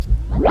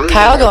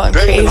Kyle going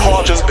crazy.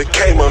 Hall just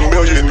became a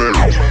millionaire.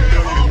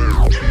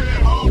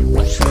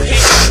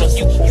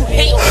 You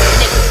hate on me,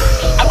 nigga.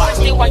 I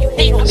understand why you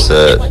hate on me.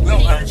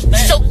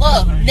 Show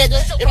love, nigga.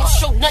 It don't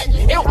show nothing.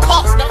 It don't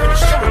cost nothing to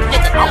show a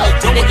nigga love.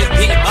 Nigga,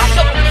 get my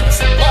show niggas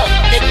some love,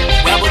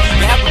 nigga. Rabble, you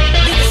rabble.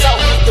 Niggas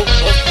out here don't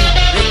love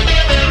you.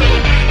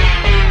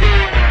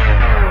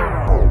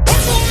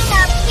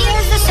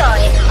 Here's the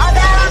story about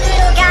a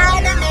little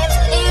guy that lives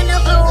in a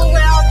blue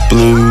world.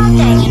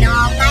 Blue.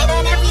 All night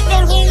and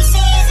everything he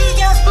sees is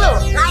just blue.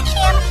 Like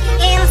him,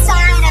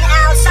 inside and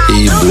outside.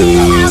 He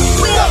blue.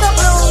 With the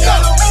blue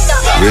little window.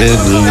 Red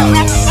blue.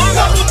 And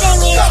everything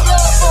is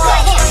blue for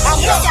him and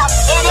himself.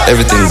 And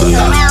Everything blue.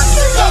 around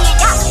you, he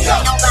ain't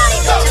got nobody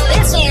to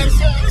listen.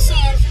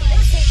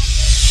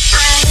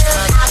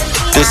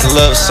 This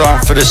love song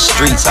for the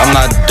streets, I'm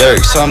not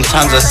Dirk.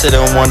 Sometimes I sit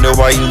and wonder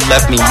why you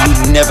left me.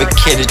 You never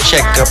cared to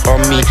check up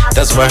on me.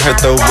 That's what hurt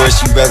the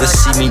worst. You'd rather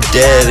see me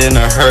dead in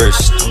a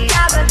hearse.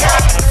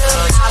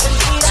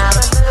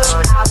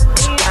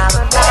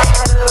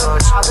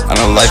 I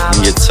know life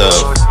can get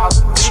tough,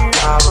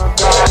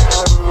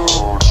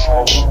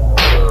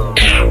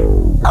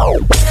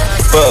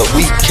 but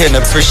we can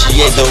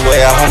appreciate the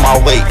way I hold my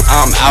weight.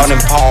 I'm out in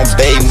Palm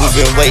Bay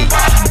moving weight.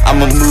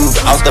 I'ma move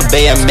out the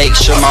bay and make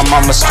sure my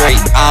mama's straight.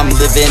 I'm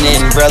living in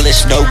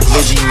relish, no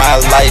glizzy.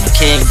 My life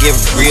can't get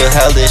real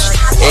hellish.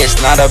 It's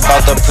not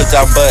about the put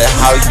down, but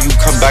how you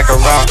come back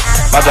around.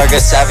 My dog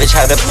a savage,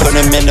 had to put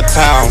him in the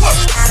pound.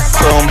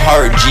 Chrome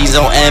heart, G's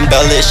on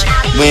embellish.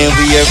 When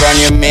we around,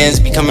 your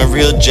man's becoming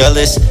real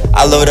jealous.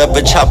 I load up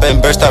a chopper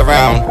and burst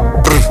around.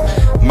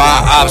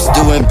 My ops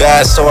doing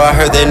bad, so I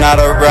heard they're not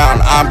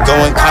around. I'm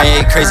going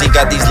Kanye crazy,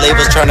 got these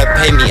labels trying to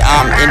pay me.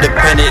 I'm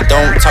independent,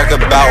 don't talk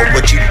about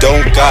what you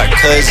don't got,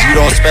 cause you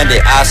don't spend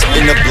it. I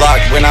spin the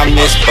block when I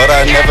miss, but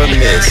I never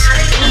miss.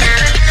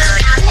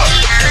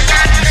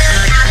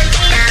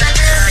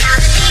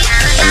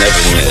 I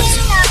never miss.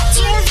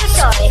 Here's the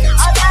story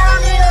about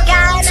a little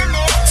guy that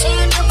lives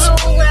in the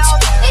blue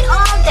world. And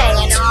all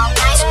day and all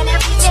night and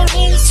everything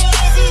he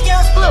sees is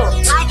just blue.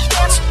 Like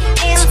him,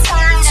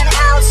 inside and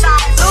outside.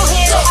 Blue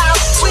his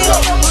house with a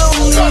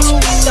blue window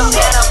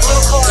and a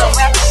blue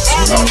Corvette.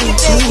 And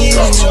everything is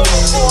blue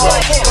for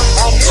him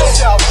and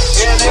himself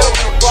and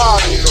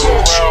everybody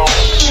around.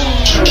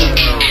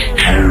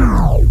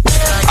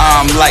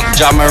 I'm like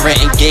John Morant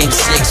in Game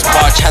 6.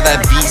 Watch how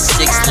that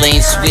V6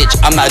 lane switch.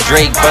 I'm not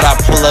Drake, but I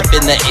pull up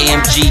in the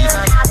AMG.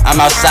 I'm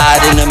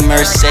outside in the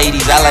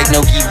Mercedes. I like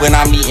Noki when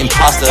I'm eating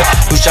pasta.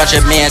 Who shot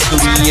your man's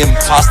hoodie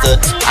imposter?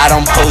 I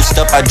don't post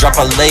up, I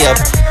drop a layup.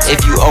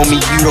 If you owe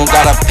me, you don't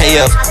gotta pay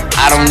up.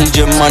 I don't need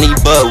your money,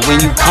 but when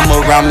you come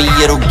around me,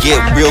 it'll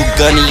get real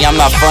gunny. I'm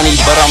not funny,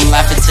 but I'm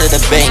laughing to the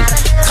bank.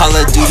 Call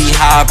of Duty,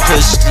 high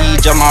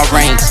prestige on my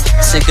ranks.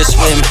 Sink or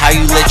swim, how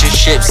you let your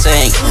ship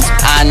sink.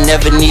 I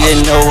never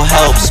needed no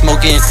help.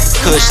 Smoking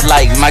kush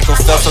like Michael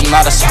Phelps, I'm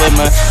not a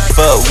swimmer.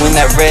 But when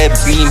that red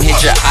beam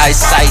hits your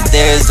eyesight,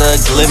 there's a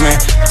glimmer.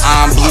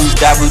 I'm blue,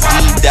 dabu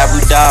dee, dabu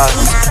da.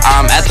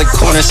 I'm at the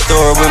corner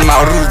store with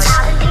my roots.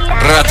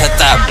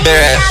 Ratata,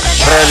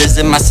 brothers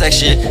in my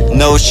section.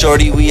 No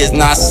shorty, we is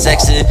not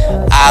sexing.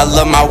 I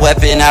love my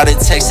weapon out in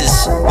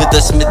Texas with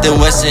the Smith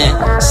 & Wesson.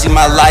 See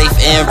my life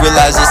and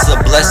realize it's a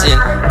blessing.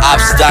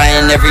 Ops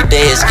dying every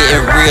day, it's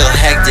getting real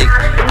hectic.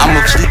 I'ma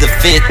plead the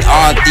fifth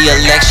on the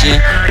election.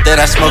 Then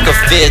I smoke a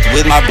fifth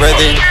with my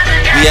brethren.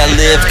 We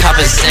outlive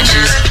copping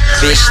sections.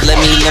 Bitch, let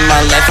me live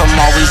my life, I'm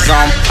always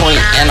on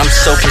point and I'm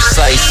so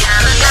precise.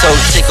 So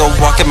take a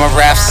walk in my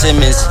Raf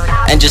Simmons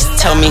and just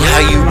tell me how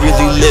you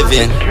really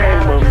living.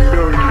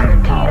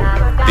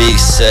 Big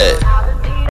set.